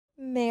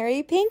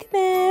Merry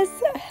PINKMAS!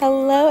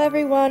 Hello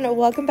everyone,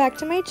 welcome back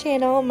to my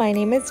channel. My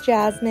name is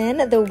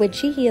Jasmine, the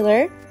witchy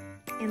healer,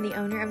 and the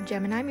owner of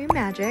Gemini Moon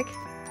Magic.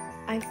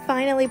 I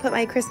finally put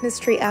my Christmas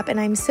tree up and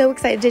I'm so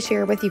excited to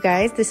share with you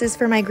guys. This is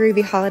for my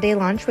Groovy Holiday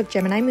launch with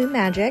Gemini Moon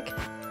Magic.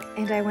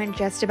 And I went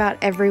just about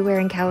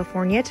everywhere in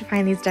California to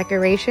find these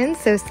decorations,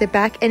 so sit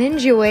back and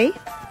enjoy.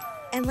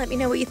 And let me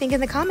know what you think in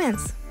the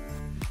comments.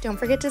 Don't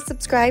forget to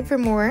subscribe for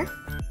more.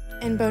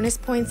 And bonus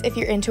points if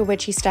you're into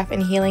witchy stuff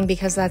and healing,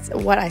 because that's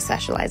what I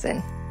specialize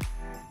in.